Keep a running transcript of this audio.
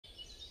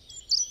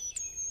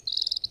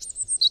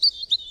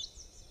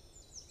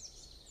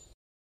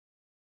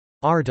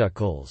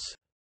Articles.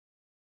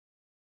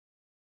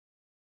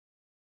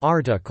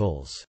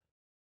 Articles.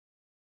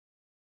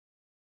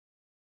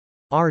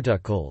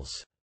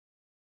 Articles.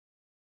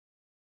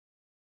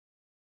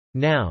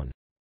 Noun.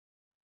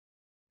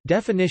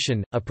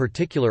 Definition: a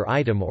particular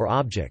item or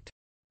object.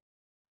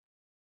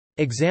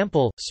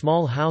 Example: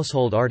 small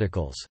household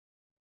articles.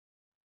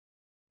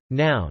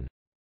 Noun.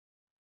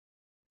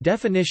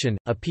 Definition: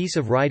 a piece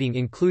of writing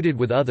included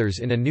with others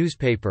in a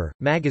newspaper,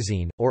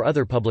 magazine, or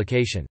other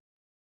publication.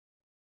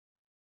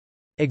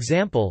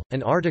 Example: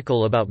 an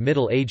article about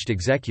middle-aged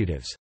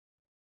executives.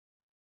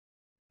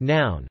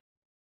 Noun.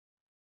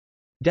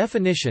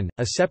 Definition: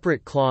 a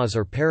separate clause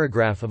or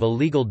paragraph of a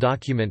legal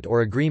document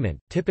or agreement,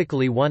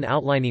 typically one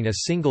outlining a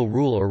single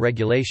rule or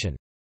regulation.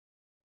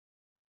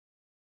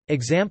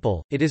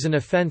 Example: it is an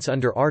offense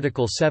under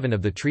Article 7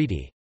 of the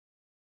treaty.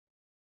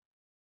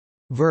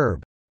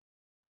 Verb.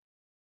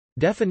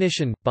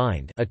 Definition: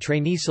 bind a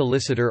trainee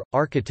solicitor,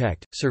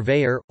 architect,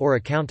 surveyor, or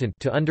accountant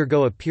to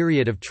undergo a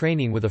period of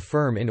training with a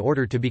firm in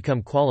order to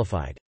become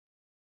qualified.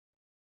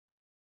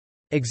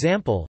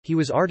 Example: he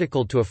was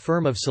articled to a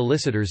firm of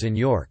solicitors in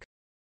York.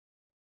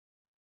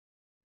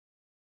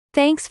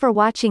 Thanks for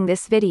watching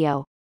this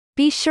video.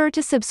 Be sure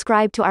to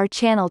subscribe to our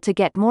channel to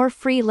get more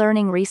free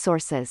learning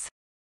resources.